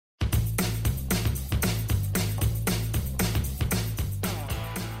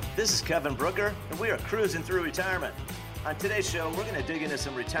This is Kevin Brooker, and we are cruising through retirement. On today's show, we're going to dig into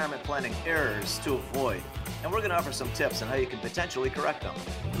some retirement planning errors to avoid, and we're going to offer some tips on how you can potentially correct them.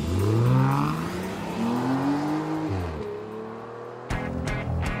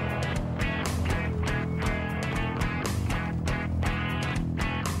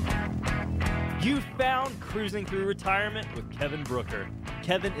 You found Cruising Through Retirement with Kevin Brooker.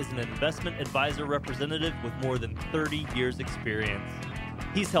 Kevin is an investment advisor representative with more than 30 years experience.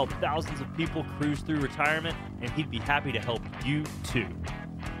 He's helped thousands of people cruise through retirement, and he'd be happy to help you too.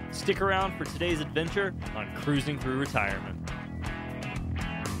 Stick around for today's adventure on Cruising Through Retirement.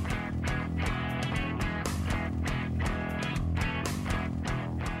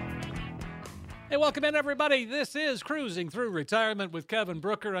 Hey, welcome in, everybody. This is Cruising Through Retirement with Kevin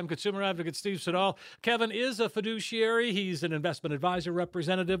Brooker. I'm consumer advocate Steve Siddall. Kevin is a fiduciary. He's an investment advisor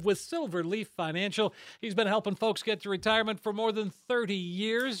representative with Silverleaf Financial. He's been helping folks get to retirement for more than 30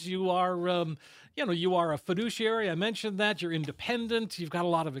 years. You are a fiduciary. I mentioned that. You're independent. You've got a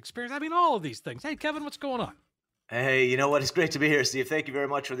lot of experience. I mean, all of these things. Hey, Kevin, what's going on? Hey, you know what? It's great to be here, Steve. Thank you very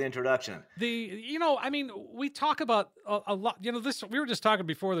much for the introduction. We talk about a lot. This. We were just talking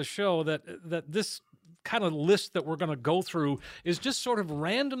before the show that this kind of list that we're going to go through is just sort of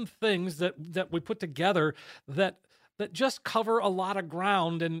random things that we put together that just cover a lot of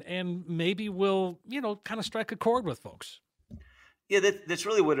ground and maybe will kind of strike a chord with folks. Yeah, that's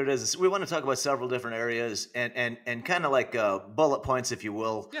really what it is. We want to talk about several different areas and kind of like bullet points, if you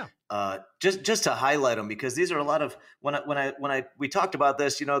will. Yeah. Just to highlight them, because these are a lot of we talked about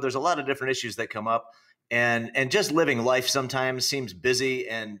this. There's a lot of different issues that come up, and just living life sometimes seems busy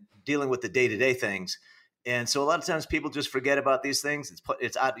and dealing with the day-to-day things, and so a lot of times people just forget about these things.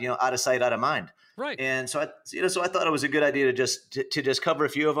 It's out of sight, out of mind. Right. And so I thought it was a good idea to just cover a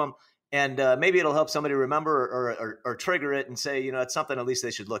few of them. And maybe it'll help somebody remember or trigger it and say, it's something at least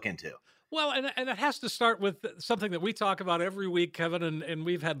they should look into. Well, and it has to start with something that we talk about every week, Kevin, and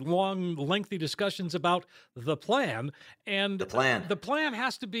we've had long, lengthy discussions about the plan. And the plan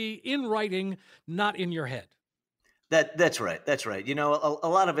has to be in writing, not in your head. That's right. That's right. A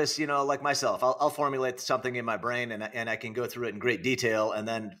lot of us, like myself, I'll formulate something in my brain and I can go through it in great detail and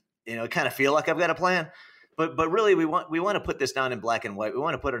then, kind of feel like I've got a plan. But really, we want to put this down in black and white. We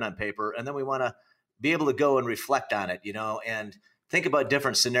want to put it on paper, and then we want to be able to go and reflect on it, and think about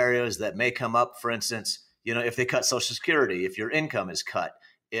different scenarios that may come up. For instance, if they cut Social Security, if your income is cut,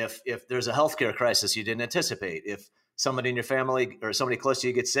 if there's a healthcare crisis you didn't anticipate, if somebody in your family or somebody close to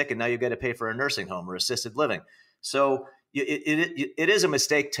you gets sick and now you've got to pay for a nursing home or assisted living. So it is a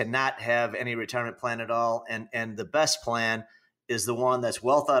mistake to not have any retirement plan at all. And the best plan is the one that's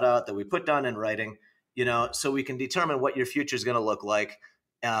well thought out, that we put down in writing, so we can determine what your future is going to look like,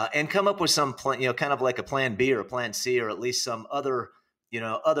 and come up with some plan, kind of like a plan B or a plan C, or at least some other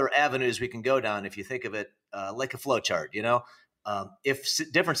avenues we can go down. If you think of it like a flow chart,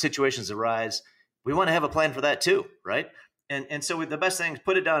 if different situations arise, we want to have a plan for that too, right? And so the best thing is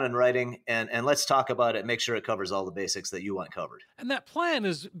put it down in writing and let's talk about it. Make sure it covers all the basics that you want covered. And that plan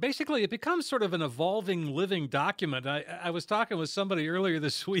is basically, it becomes sort of an evolving living document. I was talking with somebody earlier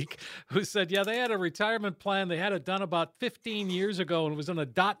this week who said, they had a retirement plan. They had it done about 15 years ago and it was in a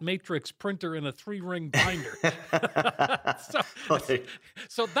dot matrix printer in a 3-ring binder.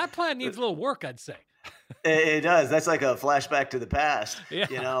 So that plan needs a little work, I'd say. It does. That's like a flashback to the past,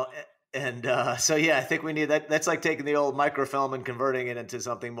 yeah. And I think we need that. That's like taking the old microfilm and converting it into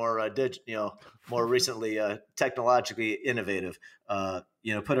something more, more recently technologically innovative.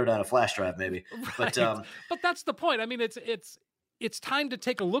 Put it on a flash drive, maybe. Right. But that's the point. I mean, it's time to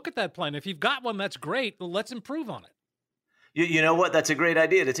take a look at that plan. If you've got one, that's great. Let's improve on it. You know what? That's a great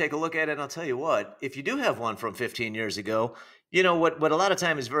idea to take a look at it. And I'll tell you what, if you do have one from 15 years ago, what a lot of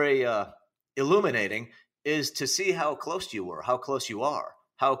time is very illuminating is to see how close you were, how close you are.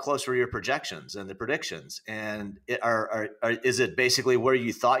 How close were your projections and the predictions? And is it basically where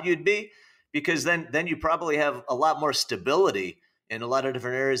you thought you'd be? Because then you probably have a lot more stability in a lot of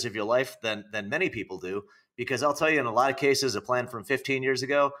different areas of your life than many people do. Because I'll tell you, in a lot of cases, a plan from 15 years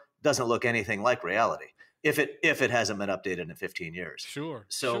ago doesn't look anything like reality if it hasn't been updated in 15 years. Sure.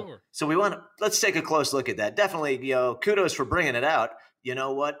 So let's take a close look at that. Definitely, kudos for bringing it out. You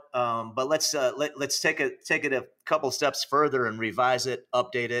know what? But let's take it a couple steps further and revise it,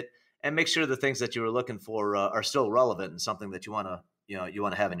 update it, and make sure the things that you were looking for are still relevant and something that you want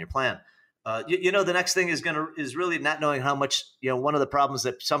to have in your plan. The next thing is really not knowing how much. One of the problems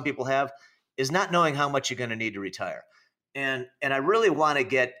that some people have is not knowing how much you're going to need to retire, and I really want to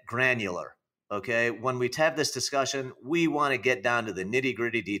get granular. Okay, when we have this discussion, we want to get down to the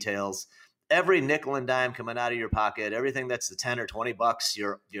nitty-gritty details. every nickel and dime coming out of your pocket, everything that's the 10 or 20 bucks,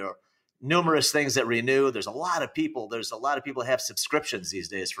 your numerous things that renew. There's a lot of people that have subscriptions these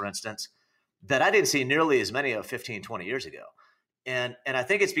days, for instance, that I didn't see nearly as many of 15, 20 years ago. And I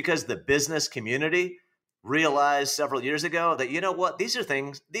think it's because the business community realized several years ago that, you know what, these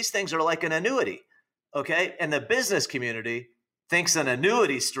things are like an annuity. Okay. And the business community thinks an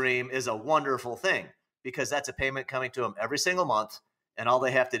annuity stream is a wonderful thing because that's a payment coming to them every single month. And all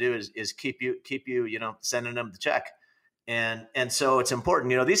they have to do is keep you, sending them the check. And so it's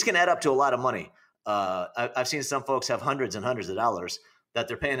important, these can add up to a lot of money. I've seen some folks have hundreds and hundreds of dollars that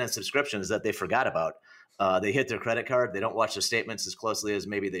they're paying on subscriptions that they forgot about. They hit their credit card. They don't watch the statements as closely as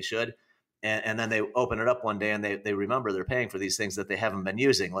maybe they should. And then they open it up one day and they remember they're paying for these things that they haven't been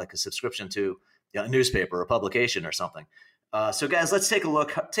using, like a subscription to a newspaper or a publication or something. So guys, let's take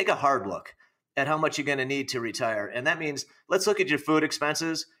a hard look at how much you're going to need to retire. And that means let's look at your food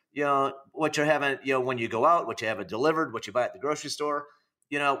expenses, what you're having, when you go out, what you have it delivered, what you buy at the grocery store.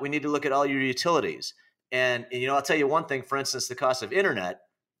 We need to look at all your utilities. And I'll tell you one thing, for instance, the cost of internet,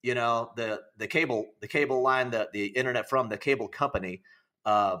 the cable line, the internet from the cable company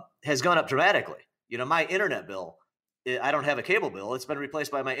has gone up dramatically. My internet bill, I don't have a cable bill. It's been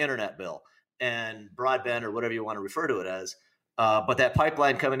replaced by my internet bill and broadband or whatever you want to refer to it as. But that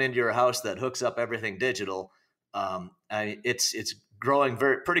pipeline coming into your house that hooks up everything digital, it's growing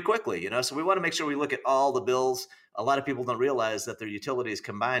pretty quickly, So we want to make sure we look at all the bills. A lot of people don't realize that their utilities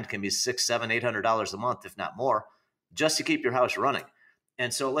combined can be $600, $700, $800 a month, if not more, just to keep your house running.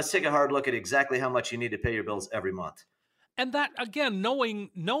 And so let's take a hard look at exactly how much you need to pay your bills every month. And that, again, knowing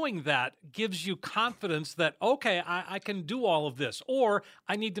that gives you confidence that, okay, I can do all of this, or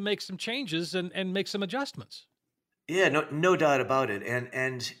I need to make some changes and make some adjustments. Yeah, no doubt about it.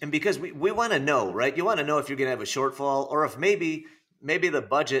 And because we want to know, right? You want to know if you're going to have a shortfall or if maybe the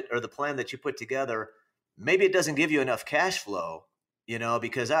budget or the plan that you put together, maybe it doesn't give you enough cash flow,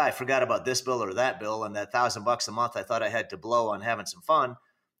 because I forgot about this bill or that bill, and that $1,000 a month I thought I had to blow on having some fun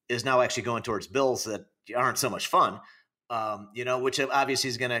is now actually going towards bills that aren't so much fun, which obviously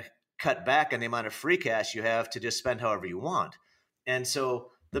is going to cut back on the amount of free cash you have to just spend however you want. And so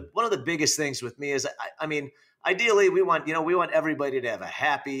one of the biggest things with me is, ideally we want everybody to have a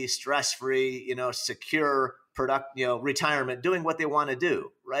happy, stress-free, secure, retirement, doing what they want to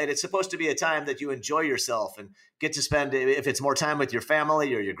do, right? It's supposed to be a time that you enjoy yourself and get to spend, if it's more time with your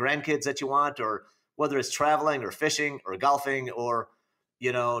family or your grandkids that you want, or whether it's traveling or fishing or golfing or,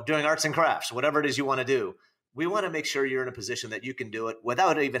 doing arts and crafts, whatever it is you want to do. We want to make sure you're in a position that you can do it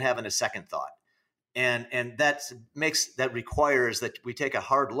without even having a second thought. And that requires that we take a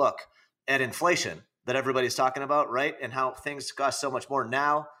hard look at inflation that everybody's talking about, right? And how things cost so much more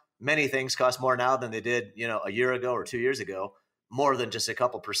now. Many things cost more now than they did, a year ago or 2 years ago, more than just a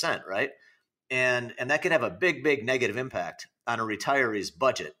couple percent, right? And that can have a big, big negative impact on a retiree's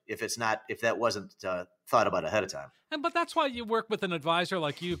budget if that wasn't thought about ahead of time. But that's why you work with an advisor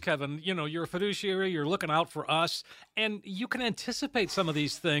like you, Kevin. You're a fiduciary, you're looking out for us, and you can anticipate some of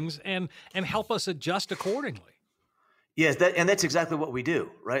these things and help us adjust accordingly. Yes, that's exactly what we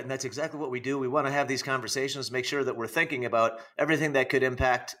do, right? And that's exactly what we do. We want to have these conversations, make sure that we're thinking about everything that could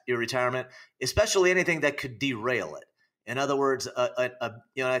impact your retirement, especially anything that could derail it. In other words, an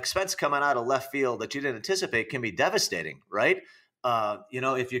expense coming out of left field that you didn't anticipate can be devastating, right?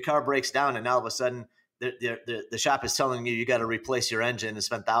 If your car breaks down and now all of a sudden the shop is telling you got to replace your engine and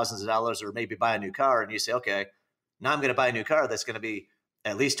spend thousands of dollars or maybe buy a new car, and you say, okay, now I'm going to buy a new car that's going to be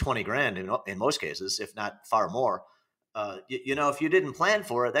at least $20,000 in most cases, if not far more. If you didn't plan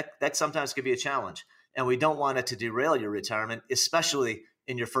for it, that sometimes could be a challenge. And we don't want it to derail your retirement, especially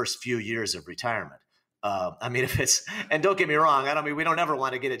in your first few years of retirement. And don't get me wrong, we don't ever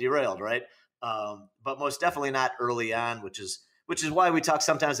want to get it derailed, right? But most definitely not early on, which is why we talk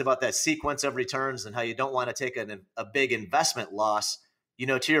sometimes about that sequence of returns and how you don't want to take a big investment loss,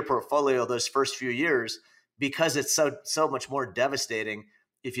 to your portfolio those first few years, because it's so much more devastating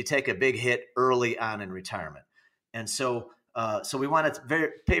if you take a big hit early on in retirement. And so we want to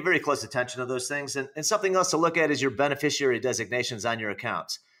pay very close attention to those things. And something else to look at is your beneficiary designations on your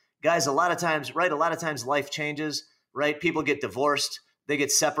accounts. Guys, a lot of times life changes, right? People get divorced, they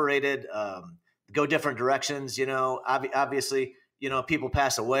get separated, go different directions, obviously, people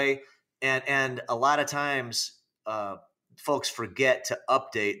pass away. And a lot of times folks forget to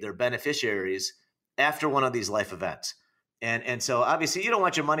update their beneficiaries after one of these life events. And so obviously you don't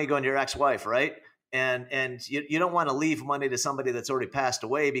want your money going to your ex-wife, right? And you don't want to leave money to somebody that's already passed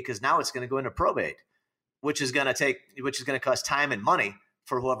away, because now it's going to go into probate, which is going to cost time and money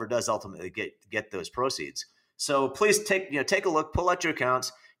for whoever does ultimately get those proceeds. So please take a look, pull out your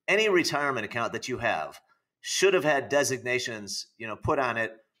accounts, any retirement account that you have should have had designations, put on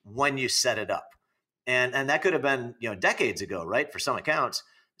it when you set it up. And that could have been, decades ago, right? For some accounts.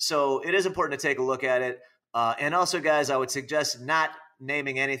 So it is important to take a look at it. And also, guys, I would suggest not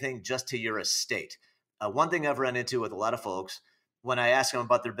naming anything just to your estate. One thing I've run into with a lot of folks, when I ask them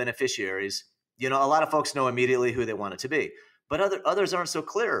about their beneficiaries, a lot of folks know immediately who they want it to be, but others aren't so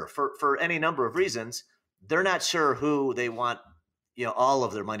clear for any number of reasons. They're not sure who they want, all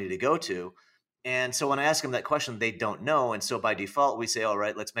of their money to go to. And so when I ask them that question, they don't know. And so by default, we say, all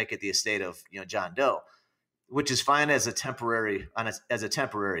right, let's make it the estate of, John Doe, which is fine as a temporary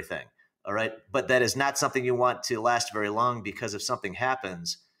thing. All right. But that is not something you want to last very long, because if something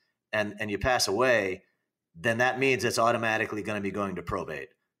happens and you pass away, then that means it's automatically going to be going to probate.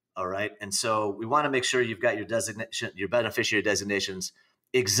 All right. And so we want to make sure you've got your beneficiary designations,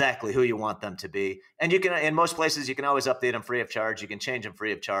 exactly who you want them to be. And you can, in most places, you can always update them free of charge. You can change them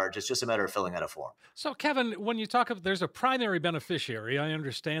free of charge. It's just a matter of filling out a form. So, Kevin, when you talk about there's a primary beneficiary, I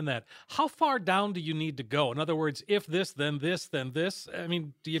understand that. How far down do you need to go? In other words, if this, then this, then this. I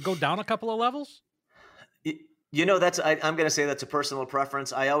mean, do you go down a couple of levels? I'm going to say that's a personal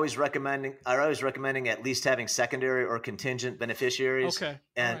preference. I always recommending at least having secondary or contingent beneficiaries. Okay.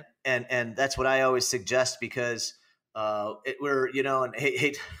 And that's what I always suggest, because and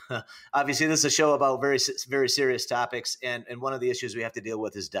hate obviously this is a show about very, very serious topics. And one of the issues we have to deal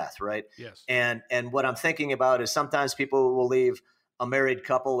with is death. Right. Yes. And what I'm thinking about is sometimes people will leave a married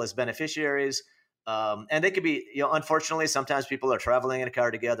couple as beneficiaries. And they could be, unfortunately, sometimes people are traveling in a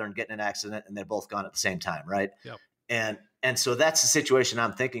car together and get in an accident and they're both gone at the same time. Right. Yep. And so that's the situation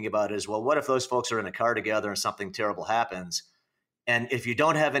I'm thinking about is, well, what if those folks are in a car together and something terrible happens? And if you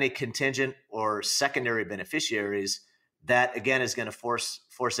don't have any contingent or secondary beneficiaries, that again is going to force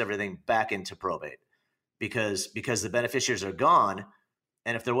everything back into probate, because the beneficiaries are gone.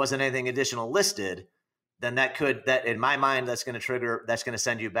 And if there wasn't anything additional listed, then that in my mind, that's going to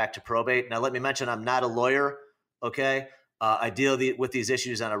send you back to probate. Now, let me mention, I'm not a lawyer. Okay. I deal with these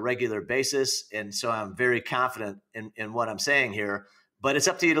issues on a regular basis. And so I'm very confident in what I'm saying here, but it's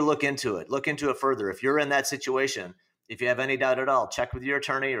up to you to look into it further. If you're in that situation, if you have any doubt at all, check with your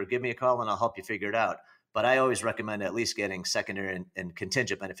attorney or give me a call and I'll help you figure it out. But I always recommend at least getting secondary and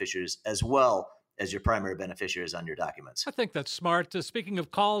contingent beneficiaries as well as your primary beneficiaries on your documents. I think that's smart. Speaking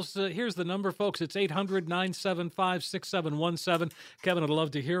of calls, here's the number, folks. It's 800-975-6717. Kevin, I'd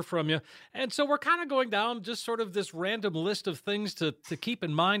love to hear from you. And so we're kind of going down just sort of this random list of things to keep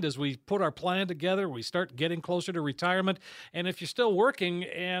in mind as we put our plan together. We start getting closer to retirement. And if you're still working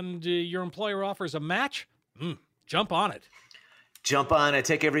and your employer offers a match, jump on it. Jump on it.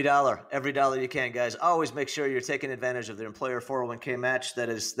 Take every dollar you can, guys. Always make sure you're taking advantage of the employer 401k match. That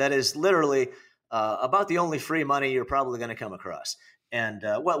is literally about the only free money you're probably going to come across. And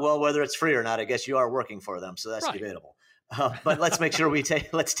well, whether it's free or not, I guess you are working for them, so that's right. Debatable. But let's make sure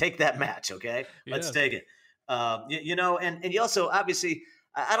let's take that match, okay? Yes. Let's take it. And you also, obviously,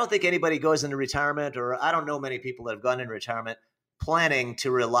 I don't think anybody goes into retirement, or I don't know many people that have gone into retirement planning to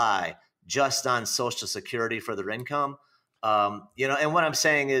rely just on Social Security for their income. And what I'm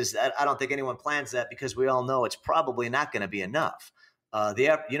saying is that I don't think anyone plans that, because we all know it's probably not going to be enough. The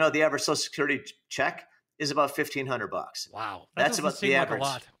average Social Security check is about $1,500. Wow, that's about the average. Like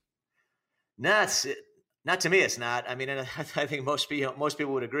a lot. Not to me, it's not. I mean, and I think most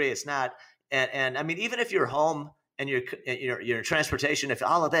people would agree it's not. And I mean, even if you're home and your transportation, if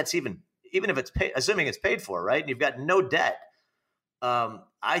all of that's even if it's paid, assuming it's paid for, right, and you've got no debt.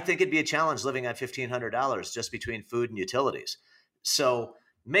 I think it'd be a challenge living on $1,500 just between food and utilities. So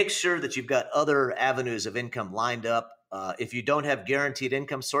make sure that you've got other avenues of income lined up. If you don't have guaranteed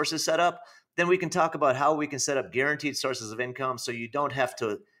income sources set up, then we can talk about how we can set up guaranteed sources of income, so you don't have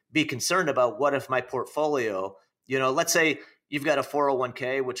to be concerned about what if my portfolio, let's say you've got a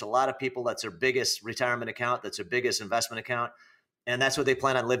 401k, which a lot of people, that's their biggest retirement account, that's their biggest investment account, and that's what they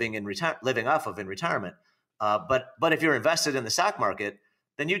plan on living off of in retirement. But if you're invested in the stock market,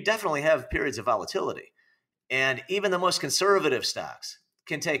 then you definitely have periods of volatility. And even the most conservative stocks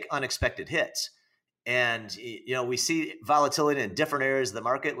can take unexpected hits. And, we see volatility in different areas of the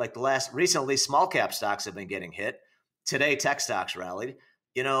market. Like recently, small cap stocks have been getting hit. Today, tech stocks rallied,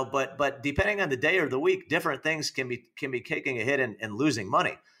 but depending on the day or the week, different things can be taking a hit and losing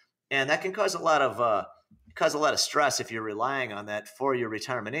money. And that can cause a lot of stress if you're relying on that for your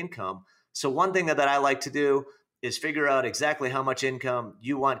retirement income. So one thing that I like to do is figure out exactly how much income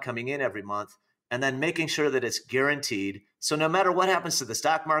you want coming in every month, and then making sure that it's guaranteed. So no matter what happens to the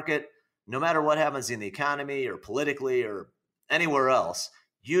stock market, no matter what happens in the economy or politically or anywhere else,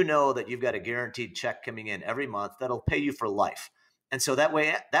 that you've got a guaranteed check coming in every month that'll pay you for life. And so that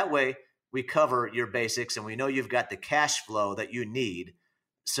way we cover your basics, and we know you've got the cash flow that you need.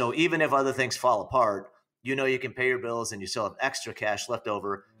 So even if other things fall apart, you know you can pay your bills and you still have extra cash left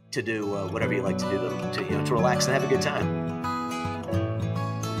over to do whatever you like to do to relax and have a good time.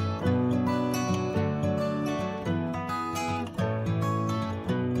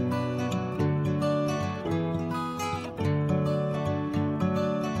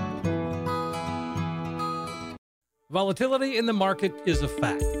 Volatility in the market is a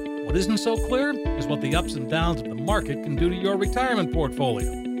fact. What isn't so clear is what the ups and downs of the market can do to your retirement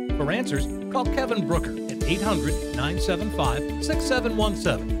portfolio. For answers, call Kevin Brooker at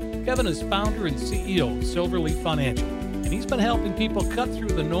 800-975-6717. Kevin is founder and CEO of Silverleaf Financial, and he's been helping people cut through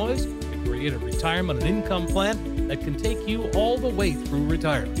the noise to create a retirement and income plan that can take you all the way through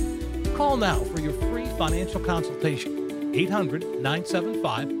retirement. Call now for your free financial consultation,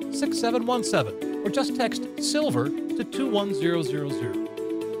 800-975-6717. Or just text SILVER to 21000.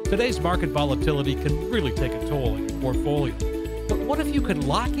 Today's market volatility can really take a toll on your portfolio. But what if you could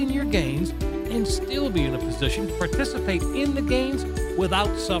lock in your gains and still be in a position to participate in the gains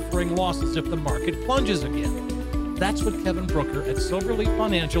without suffering losses if the market plunges again? That's what Kevin Brooker at Silverleaf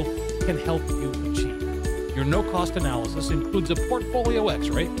Financial can help you achieve. Your no-cost analysis includes a portfolio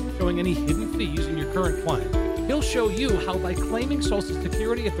x-ray showing any hidden fees in your current plan. He'll show you how by claiming Social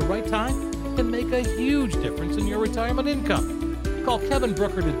Security at the right time can make a huge difference in your retirement income. Call Kevin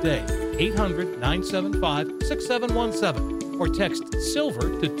Brooker today, 800-975-6717, or text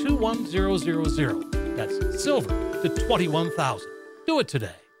SILVER to 21000. That's SILVER to 21,000. Do it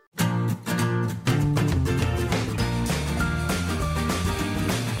today.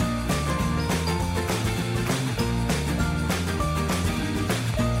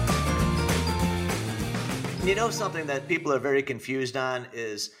 You know, something that people are very confused on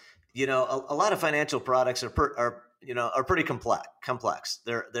is, you know, a lot of financial products are pretty complex.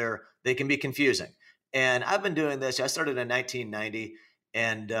 They can be confusing. And I've been doing this. I started in 1990,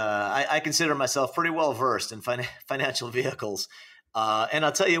 and I consider myself pretty well versed in financial vehicles. And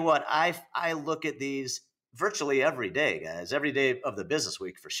I'll tell you what, I look at these virtually every day, guys, every day of the business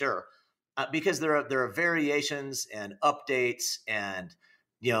week for sure, because there are variations and updates, and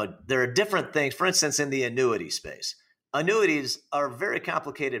you know there are different things. For instance, in the annuity space. Annuities are very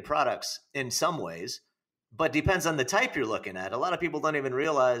complicated products in some ways, but depends on the type you're looking at. A lot of people don't even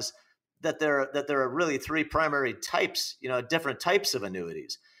realize that there are really three primary types, different types of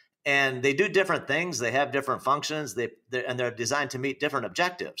annuities. And they do different things. They have different functions. They're designed to meet different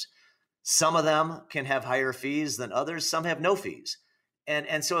objectives. Some of them can have higher fees than others. Some have no fees.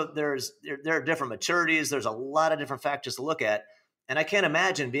 And so there are different maturities. There's a lot of different factors to look at. And I can't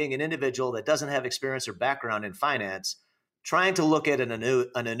imagine being an individual that doesn't have experience or background in finance, trying to look at an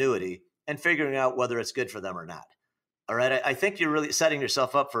annuity and figuring out whether it's good for them or not. All right. I think you're really setting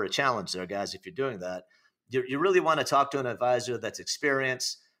yourself up for a challenge there, guys. If you're doing that, you really want to talk to an advisor that's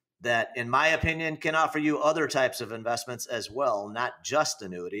experienced, that, in my opinion, can offer you other types of investments as well, not just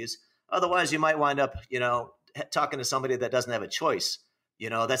annuities. Otherwise, you might wind up, talking to somebody that doesn't have a choice.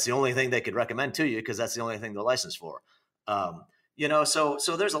 That's the only thing they could recommend to you because that's the only thing they're licensed for. So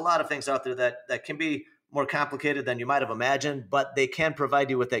there's a lot of things out there that can be more complicated than you might have imagined, but they can provide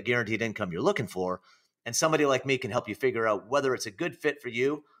you with that guaranteed income you're looking for. And somebody like me can help you figure out whether it's a good fit for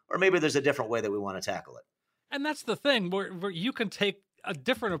you, or maybe there's a different way that we want to tackle it. And that's the thing where you can take a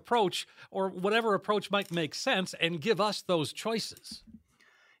different approach, or whatever approach might make sense, and give us those choices.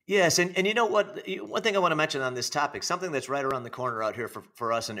 Yes. And you know what? One thing I want to mention on this topic, something that's right around the corner out here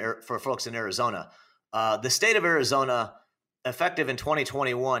for us and for folks in Arizona, the state of Arizona, effective in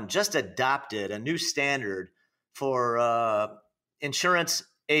 2021, just adopted a new standard for insurance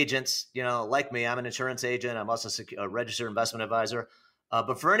agents. Like me, I'm an insurance agent. I'm also a registered investment advisor.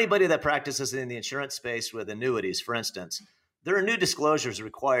 But for anybody that practices in the insurance space with annuities, for instance, there are new disclosures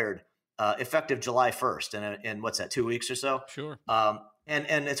required effective July 1st. And what's that, 2 weeks or so? Sure.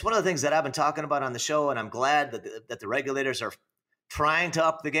 And it's one of the things that I've been talking about on the show, and I'm glad that the regulators are trying to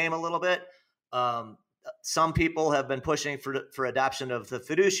up the game a little bit. Some people have been pushing for adoption of the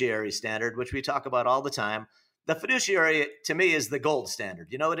fiduciary standard, which we talk about all the time. The fiduciary, to me, is the gold standard.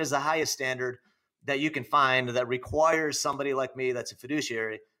 It is the highest standard that you can find that requires somebody like me that's a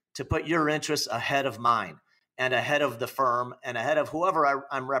fiduciary to put your interests ahead of mine and ahead of the firm and ahead of whoever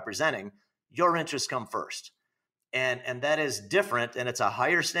I'm representing. Your interests come first. And that is different, and it's a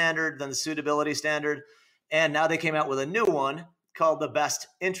higher standard than the suitability standard. And now they came out with a new one called the best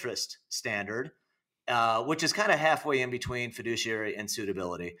interest standard, which is kind of halfway in between fiduciary and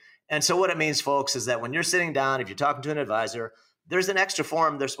suitability. And so what it means, folks, is that when you're sitting down, if you're talking to an advisor, there's an extra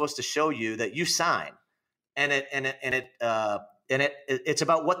form they're supposed to show you that you sign. And it it's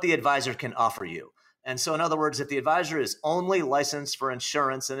about what the advisor can offer you. And so, in other words, if the advisor is only licensed for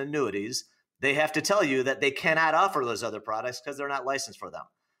insurance and annuities, they have to tell you that they cannot offer those other products because they're not licensed for them.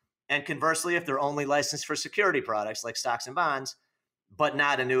 And conversely, if they're only licensed for security products like stocks and bonds, but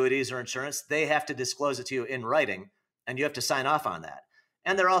not annuities or insurance, they have to disclose it to you in writing, and you have to sign off on that.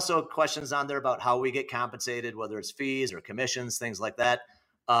 And there are also questions on there about how we get compensated, whether it's fees or commissions, things like that.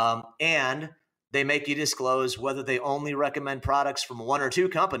 And they make you disclose whether they only recommend products from one or two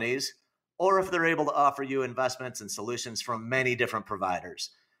companies, or if they're able to offer you investments and solutions from many different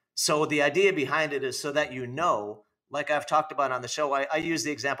providers. So the idea behind it is so that you know, like I've talked about on the show, I use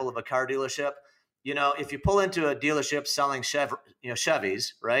the example of a car dealership. You know, if you pull into a dealership selling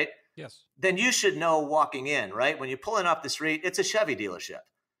Chevys, right? Yes. Then you should know walking in, right? When you pull in off the street, it's a Chevy dealership.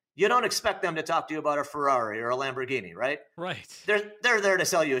 You don't expect them to talk to you about a Ferrari or a Lamborghini, right? Right. They're there to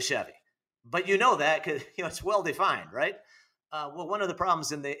sell you a Chevy, but you know that because it's well defined, right? Well, one of the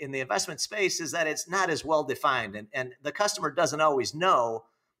problems in the investment space is that it's not as well defined, and the customer doesn't always know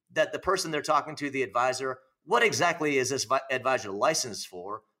that the person they're talking to, the advisor, what exactly is this advisor licensed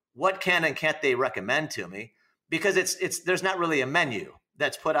for? What can and can't they recommend to me? Because there's not really a menu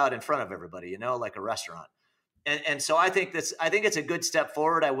that's put out in front of everybody, like a restaurant. And so I think it's a good step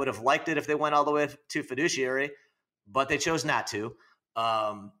forward. I would have liked it if they went all the way to fiduciary, but they chose not to.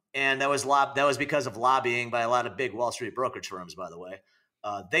 And that was because of lobbying by a lot of big Wall Street brokerage firms, by the way.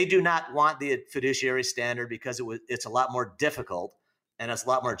 They do not want the fiduciary standard because it's a lot more difficult and it's a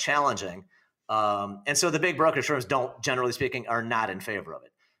lot more challenging. And so the big brokerage firms generally speaking, are not in favor of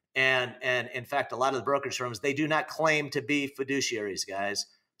it. And in fact, a lot of the brokerage firms, they do not claim to be fiduciaries, guys.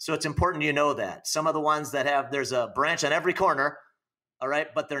 So it's important you know that. Some of the ones that there's a branch on every corner, all right,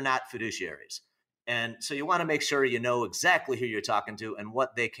 but they're not fiduciaries. And so you want to make sure you know exactly who you're talking to and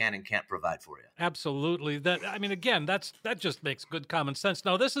what they can and can't provide for you. Absolutely. Again, that just makes good common sense.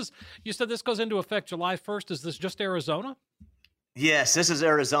 Now, you said this goes into effect July 1st. Is this just Arizona? Yes, this is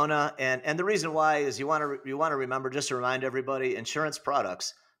Arizona. And the reason why is you want to remember, just to remind everybody, insurance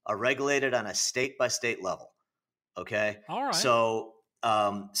products are regulated on a state-by-state level. Okay? All right. So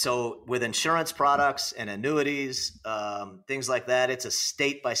with insurance products and annuities, things like that, it's a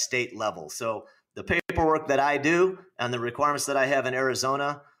state-by-state level. So the paperwork that I do and the requirements that I have in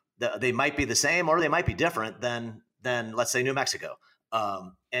Arizona, they might be the same or they might be different than let's say New Mexico.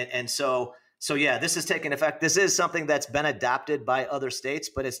 So yeah, this is taking effect. This is something that's been adopted by other states,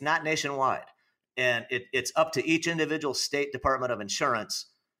 but it's not nationwide. And it's up to each individual state Department of Insurance,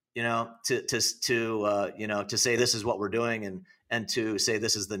 to say this is what we're doing and to say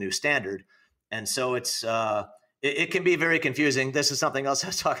this is the new standard. And so it can be very confusing. This is something else I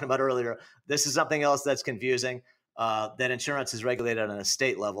was talking about earlier. This is something else that's confusing, that insurance is regulated on a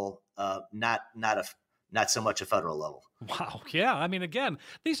state level, not so much a federal level. Wow. Yeah. Again,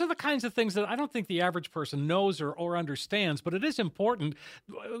 these are the kinds of things that I don't think the average person knows or understands, but it is important.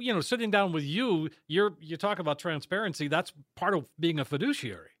 Sitting down with you talk about transparency. That's part of being a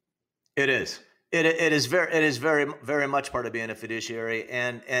fiduciary. It is. It is very, very much part of being a fiduciary,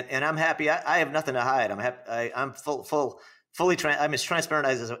 and I'm happy. I have nothing to hide. I'm happy. I'm I'm as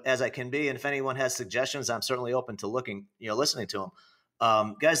transparent as I can be. And if anyone has suggestions, I'm certainly open to listening to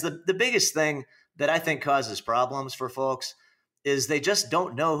them. Guys, the biggest thing that I think causes problems for folks is they just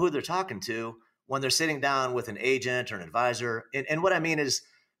don't know who they're talking to when they're sitting down with an agent or an advisor. And what I mean is,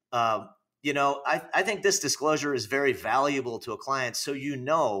 I think this disclosure is very valuable to a client, so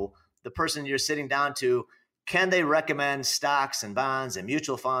the person you're sitting down to, can they recommend stocks and bonds and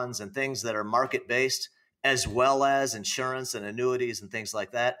mutual funds and things that are market-based, as well as insurance and annuities and things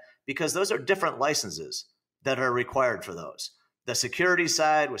like that? Because those are different licenses that are required for those. The security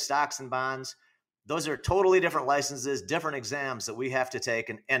side with stocks and bonds, those are totally different licenses, different exams that we have to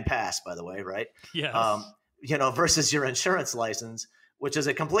take and pass, by the way, right? Yes. Versus your insurance license, which is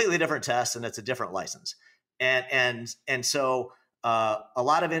a completely different test and it's a different license. And so a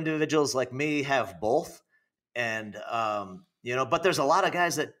lot of individuals like me have both. And, but there's a lot of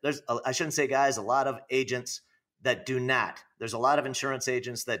guys I shouldn't say guys, a lot of agents that do not. There's a lot of insurance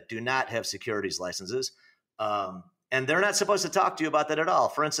agents that do not have securities licenses. And they're not supposed to talk to you about that at all.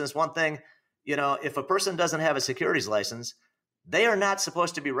 For instance, one thing, if a person doesn't have a securities license, they are not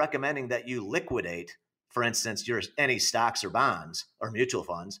supposed to be recommending that you liquidate, for instance, any stocks or bonds or mutual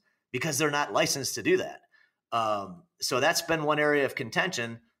funds, because they're not licensed to do that. So that's been one area of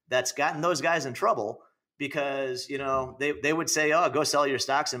contention that's gotten those guys in trouble because, they would say, oh, go sell your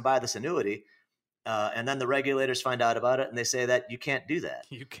stocks and buy this annuity. And then the regulators find out about it and they say that you can't do that.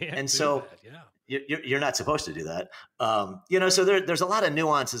 You can't. And so you're not supposed to do that. So there's a lot of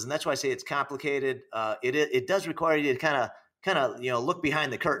nuances, and that's why I say it's complicated. It does require you to kind of kind of, look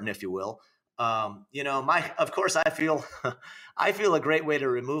behind the curtain, if you will. Of course, I feel, I feel a great way to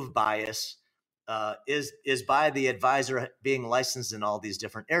remove bias is by the advisor being licensed in all these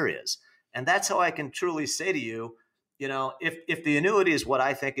different areas. And that's how I can truly say to you, if the annuity is what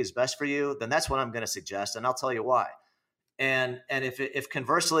I think is best for you, then that's what I'm going to suggest. And I'll tell you why. And if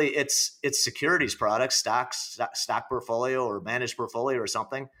conversely it's securities products, stock portfolio or managed portfolio or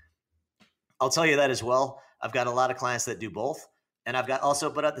something, I'll tell you that as well. I've got a lot of clients that do both. And I've got also,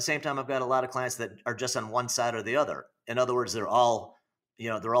 but at the same time, I've got a lot of clients that are just on one side or the other. In other words, they're all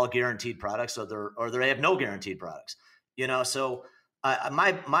guaranteed products, or they have no guaranteed products. So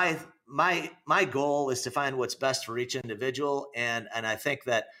my goal is to find what's best for each individual, and I think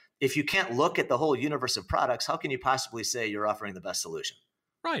that if you can't look at the whole universe of products, how can you possibly say you're offering the best solution?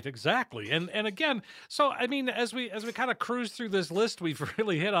 Right, exactly. And again, so I mean, as we kind of cruise through this list, we've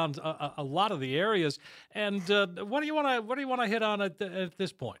really hit on a lot of the areas. And what do you want to hit on at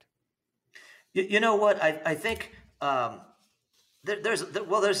this point? You know what? I think there's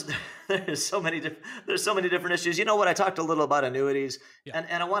so many different issues. You know what? I talked a little about annuities, Yeah.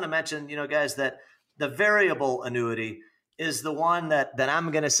 and I want to mention, guys, that the variable annuity is the one that I'm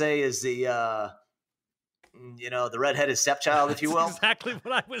going to say is the redheaded stepchild, if you will. That's exactly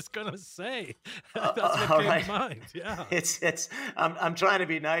what I was going to say. That's what came to mind. Yeah. I'm trying to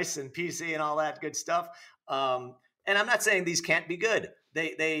be nice and PC and all that good stuff. And I'm not saying these can't be good.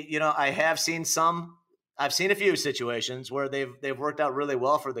 I've seen a few situations where they've worked out really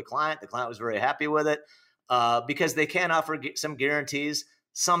well for the client. The client was very happy with it because they can offer some guarantees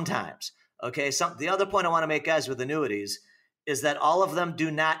sometimes. Okay. The other point I want to make, guys, with annuities is that all of them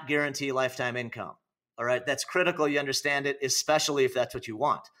do not guarantee lifetime income. All right. That's critical. You understand it, especially if that's what you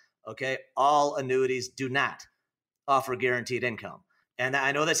want. Okay. All annuities do not offer guaranteed income. And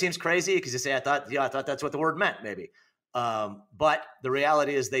I know that seems crazy because you say, I thought that's what the word meant, maybe. But the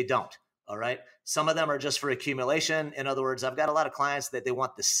reality is they don't. All right. Some of them are just for accumulation. In other words, I've got a lot of clients that they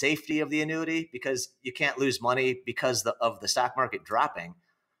want the safety of the annuity because you can't lose money because of the stock market dropping,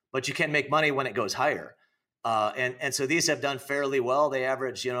 but you can make money when it goes higher. And so these have done fairly well. They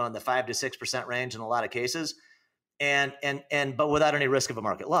average, in the 5 to 6% range in a lot of cases, but without any risk of a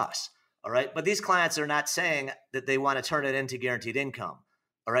market loss. All right. But these clients are not saying that they want to turn it into guaranteed income.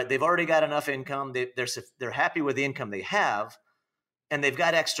 All right. They've already got enough income. They're happy with the income they have, and they've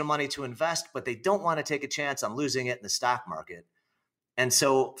got extra money to invest, but they don't want to take a chance on losing it in the stock market. And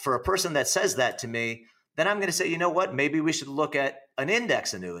so for a person that says that to me, then I'm going to say, you know what, maybe we should look at an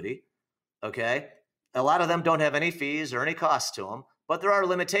index annuity. Okay. A lot of them don't have any fees or any costs to them, but there are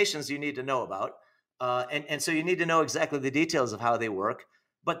limitations you need to know about. And so you need to know exactly the details of how they work.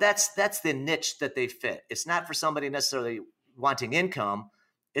 But that's the niche that they fit. It's not for somebody necessarily wanting income.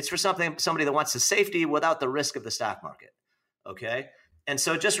 It's for somebody that wants the safety without the risk of the stock market. Okay. And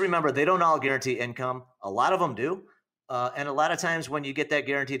so just remember, they don't all guarantee income. A lot of them do. And a lot of times when you get that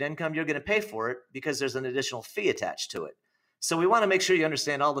guaranteed income, you're going to pay for it because there's an additional fee attached to it. So we want to make sure you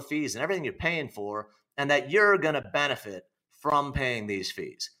understand all the fees and everything you're paying for, and that you're going to benefit from paying these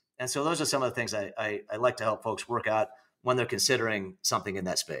fees. And so those are some of the things I like to help folks work out when they're considering something in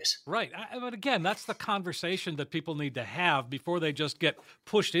that space. Right. But again, that's the conversation that people need to have before they just get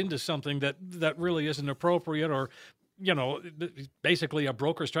pushed into something that really isn't appropriate, or, basically a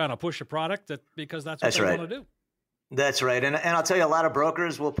broker's trying to push a product because that's what they want to do. That's right. And I'll tell you, a lot of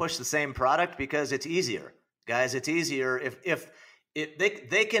brokers will push the same product because it's easier. Guys, it's easier if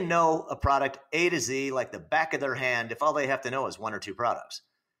they can know a product A to Z like the back of their hand if all they have to know is one or two products.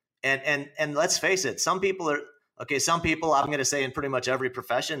 And let's face it, some people, I'm going to say in pretty much every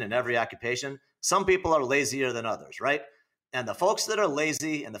profession and every occupation, some people are lazier than others, right? And the folks that are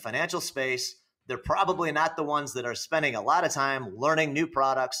lazy in the financial space, they're probably not the ones that are spending a lot of time learning new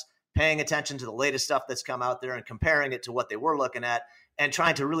products, paying attention to the latest stuff that's come out there and comparing it to what they were looking at and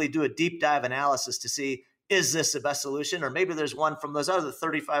trying to really do a deep dive analysis to see, is this the best solution? Or maybe there's one from those other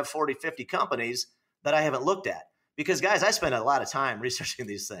 35, 40, 50 companies that I haven't looked at. Because, guys, I spend a lot of time researching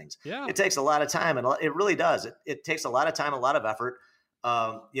these things. Yeah. It takes a lot of time, and it really does. It takes a lot of time, a lot of effort,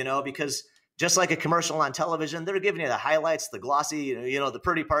 because just like a commercial on television, they're giving you the highlights, the glossy, the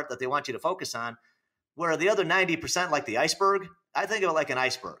pretty part that they want you to focus on, where the other 90%, like the iceberg, I think of it like an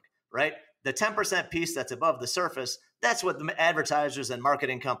iceberg, right? The 10% piece that's above the surface, that's what the advertisers and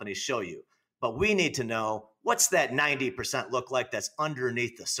marketing companies show you. But we need to know, what's that 90% look like that's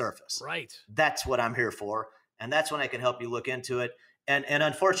underneath the surface? Right. That's what I'm here for. And that's when I can help you look into it. And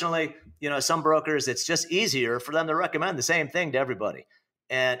unfortunately, some brokers, it's just easier for them to recommend the same thing to everybody.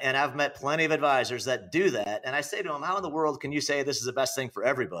 And I've met plenty of advisors that do that. And I say to them, how in the world can you say this is the best thing for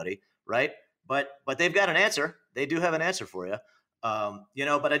everybody, right? but they've got an answer. They do have an answer for you.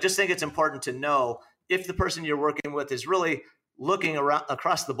 But I just think it's important to know if the person you're working with is really looking around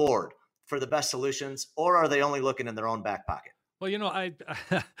across the board for the best solutions, or are they only looking in their own back pocket? Well,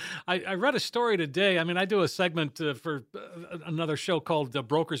 I read a story today. I mean, I do a segment for another show called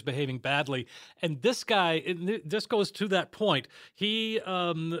Brokers Behaving Badly. And this guy, this goes to that point.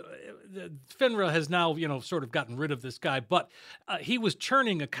 FINRA has now, sort of gotten rid of this guy, but he was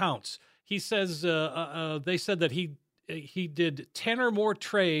churning accounts. He says, they said that he did 10 or more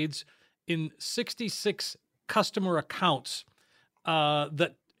trades in 66 customer accounts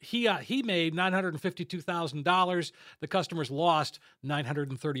that he made $952,000. The customers lost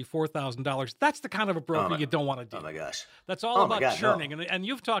 $934,000. That's the kind of a broker you don't want to do. Oh my gosh. That's all about churning. No. And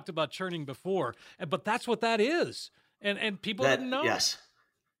you've talked about churning before, but that's what that is. And people didn't know. Yes.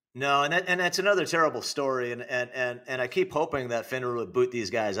 No, and that's another terrible story. And I keep hoping that FINRA would boot these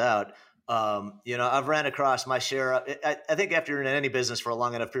guys out. I've ran across my share. I think after you're in any business for a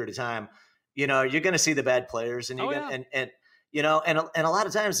long enough period of time, you're going to see the bad players, and you're and a lot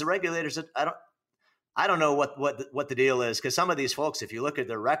of times the regulators, I don't know what the deal is, because some of these folks, if you look at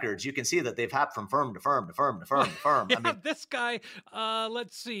their records, you can see that they've hopped from firm to firm to firm to firm to firm. Yeah, I mean, this guy,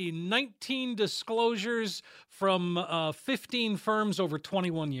 let's see, 19 disclosures from 15 firms over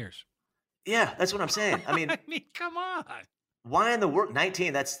 21 years. Yeah, that's what I'm saying. I mean, come on. Why in the world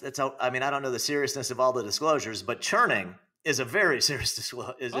 19? That's I mean, I don't know the seriousness of all the disclosures, but churning is a very serious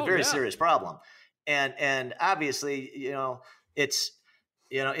serious problem. And obviously, it's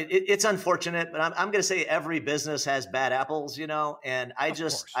unfortunate, but I'm going to say every business has bad apples, and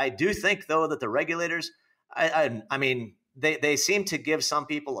I do think though that the regulators, I mean, they seem to give some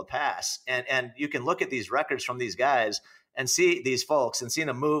people a pass, and you can look at these records from these guys and see these folks and see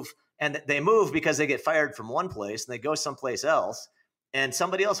them move, and they move because they get fired from one place and they go someplace else and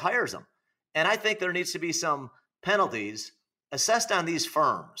somebody else hires them. And I think there needs to be some penalties assessed on these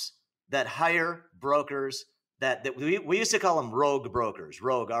firms that hire brokers that we used to call them rogue brokers,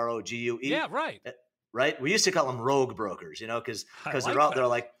 rogue, ROGUE. Yeah, right. Right. We used to call them rogue brokers, because they're out there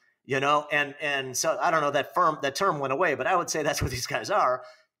like, and so I don't know, that term went away, but I would say that's what these guys are,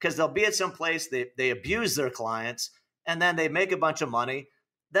 because they'll be at some place, they abuse their clients, and then they make a bunch of money.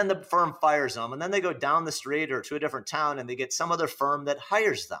 Then the firm fires them, and then they go down the street or to a different town and they get some other firm that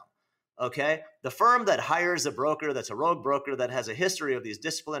hires them. Okay. The firm that hires a broker that's a rogue broker that has a history of these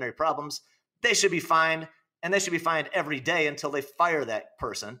disciplinary problems, they should be fined, and they should be fined every day until they fire that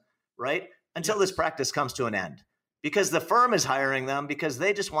person, right? Until this practice comes to an end, because the firm is hiring them because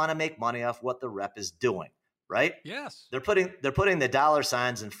they just want to make money off what the rep is doing, right? Yes. They're putting the dollar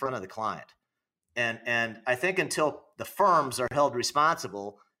signs in front of the client. And I think until the firms are held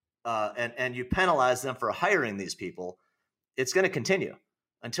responsible and you penalize them for hiring these people, it's going to continue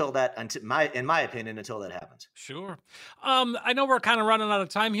in my opinion, until that happens. Sure. I know we're kind of running out of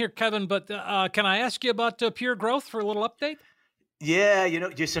time here, Kevin, but can I ask you about Pure Growth for a little update? Yeah,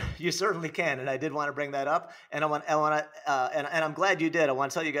 you certainly can, and I did want to bring that up, and I'm glad you did. I want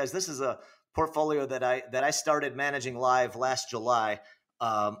to tell you guys, this is a portfolio that I started managing live last July,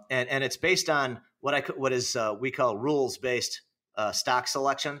 and it's based on we call rules-based stock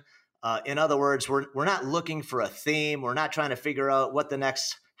selection. In other words, we're not looking for a theme. We're not trying to figure out what the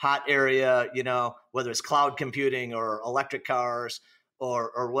next hot area, whether it's cloud computing or electric cars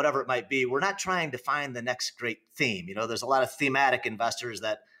or whatever it might be. We're not trying to find the next great theme. There's a lot of thematic investors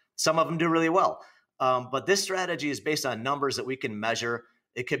that some of them do really well. But this strategy is based on numbers that we can measure.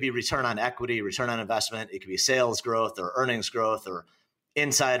 It could be return on equity, return on investment. It could be sales growth or earnings growth or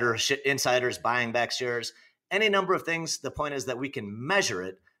insiders buying back shares, any number of things. The point is that we can measure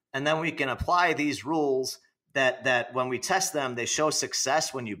it, and then we can apply these rules that when we test them, they show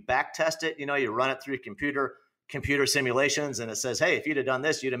success. When you back test it, you run it through computer simulations, and it says, hey, if you'd have done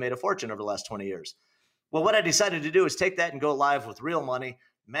this, you'd have made a fortune over the last 20 years. Well, what I decided to do is take that and go live with real money,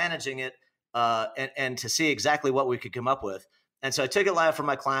 managing it, and to see exactly what we could come up with. And so I took it live for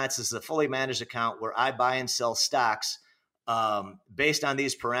my clients. This is a fully managed account where I buy and sell stocks based on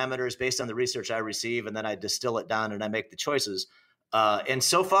these parameters, based on the research I receive, and then I distill it down and I make the choices. And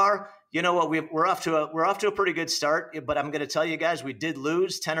so far, we're off to a pretty good start. But I'm going to tell you guys, we did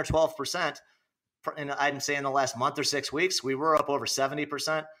lose 10 or 12%. And I'd say in the last month or 6 weeks, we were up over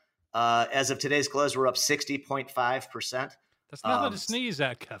 70%. As of today's close, we're up 60.5%. That's nothing to sneeze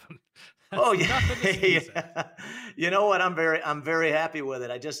at, Kevin. Yeah. You know what? I'm very happy with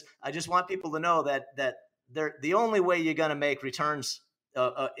it. I just want people to know that they're the only way you're going to make returns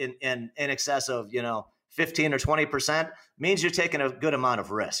in excess of 15 or 20% means you're taking a good amount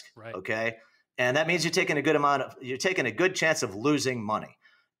of risk. Right. Okay. And that means you're taking a good chance of losing money.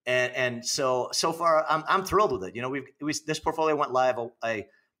 And so far I'm thrilled with it. You know, this portfolio went live.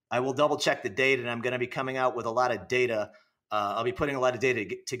 I will double check the date, and I'm going to be coming out with a lot of data. I'll be putting a lot of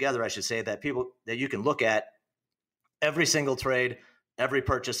data together, I should say, that you can look at every single trade, every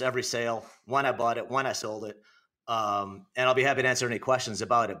purchase, every sale, when I bought it, when I sold it. And I'll be happy to answer any questions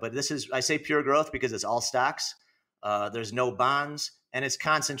about it. But I say pure growth because it's all stocks. There's no bonds, and it's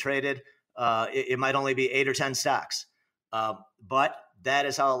concentrated. It might only be 8 or 10 stocks. But that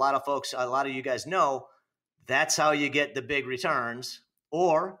is how a lot of you guys know, that's how you get the big returns,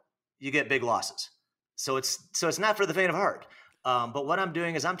 or you get big losses. So it's not for the faint of heart. But what I'm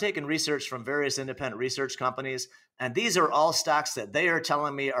doing is I'm taking research from various independent research companies, and these are all stocks that they are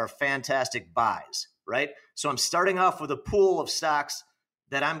telling me are fantastic buys, right? So I'm starting off with a pool of stocks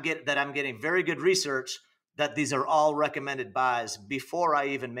that I'm getting very good research that these are all recommended buys before I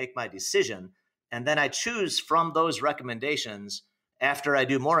even make my decision. And then I choose from those recommendations. After I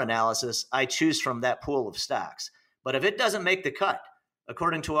do more analysis, I choose from that pool of stocks. But if it doesn't make the cut,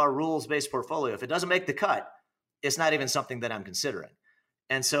 according to our rules-based portfolio, if it doesn't make the cut, it's not even something that I'm considering.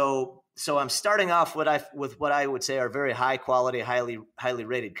 And so I'm starting off with what I would say are very high quality, highly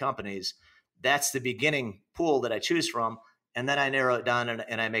rated companies. That's the beginning pool that I choose from. And then I narrow it down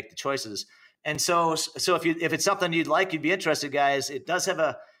and I make the choices. And so if it's something you'd be interested, guys, it does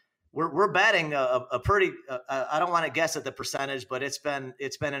have we're batting a pretty, I don't want to guess at the percentage, but it's been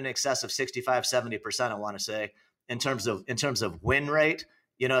in excess of 65, 70%, I want to say, in terms of win rate.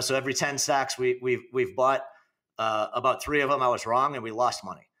 You know, so every 10 stocks we've bought, about 3 of them I was wrong and we lost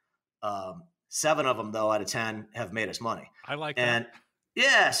money. 7 of them, though, out of 10 have made us money. I like that. And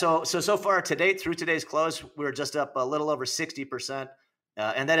yeah, so far to date, through today's close, we're just up a little over 60%.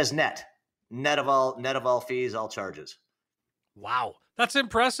 And that is net of all fees, all charges. Wow. That's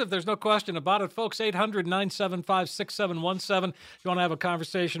impressive. There's no question about it, folks. 800-975-6717. If you want to have a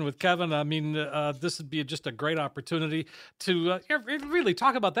conversation with Kevin, I mean, this would be just a great opportunity to really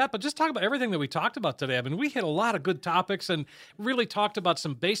talk about that, but just talk about everything that we talked about today. I mean, we hit a lot of good topics and really talked about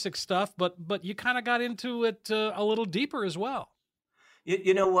some basic stuff, but you kind of got into it a little deeper as well.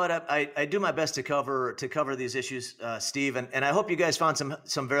 You know what? I do my best to cover these issues, Steve, and I hope you guys found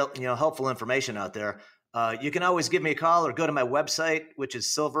some very helpful information out there. You can always give me a call or go to my website, which is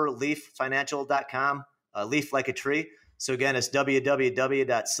silverleaffinancial.com, leaf like a tree. So again, it's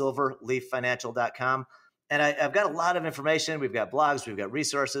www.silverleaffinancial.com. And I've got a lot of information. We've got blogs, we've got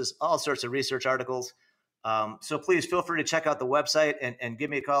resources, all sorts of research articles. So please feel free to check out the website and give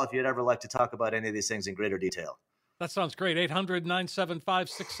me a call if you'd ever like to talk about any of these things in greater detail. That sounds great.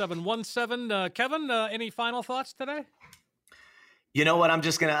 800-975-6717. Kevin, any final thoughts today? You know what? I'm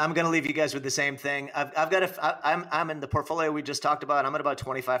gonna leave you guys with the same thing. I'm in the portfolio we just talked about. I'm at about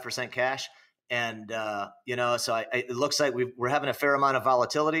 25% cash, and so it looks like we're having a fair amount of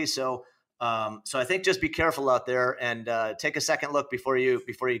volatility. So I think just be careful out there and take a second look before you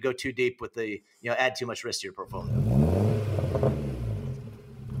go too deep with add too much risk to your portfolio.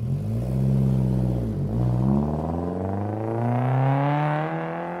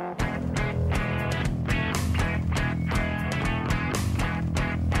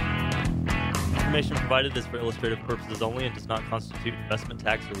 Information provided is for illustrative purposes only and does not constitute investment,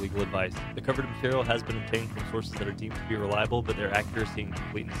 tax, or legal advice. The covered material has been obtained from sources that are deemed to be reliable, but their accuracy and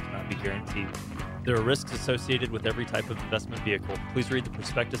completeness cannot be guaranteed. There are risks associated with every type of investment vehicle. Please read the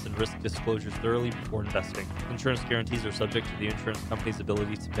prospectus and risk disclosures thoroughly before investing. Insurance guarantees are subject to the insurance company's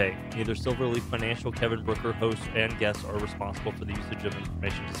ability to pay. Neither Silverleaf Financial, Kevin Brooker, hosts, and guests are responsible for the usage of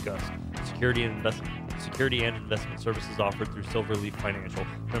information discussed. Security and investment services offered through Silverleaf Financial,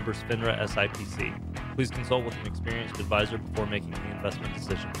 members FINRA SIPC. Please consult with an experienced advisor before making any investment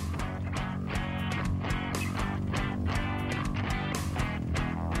decision.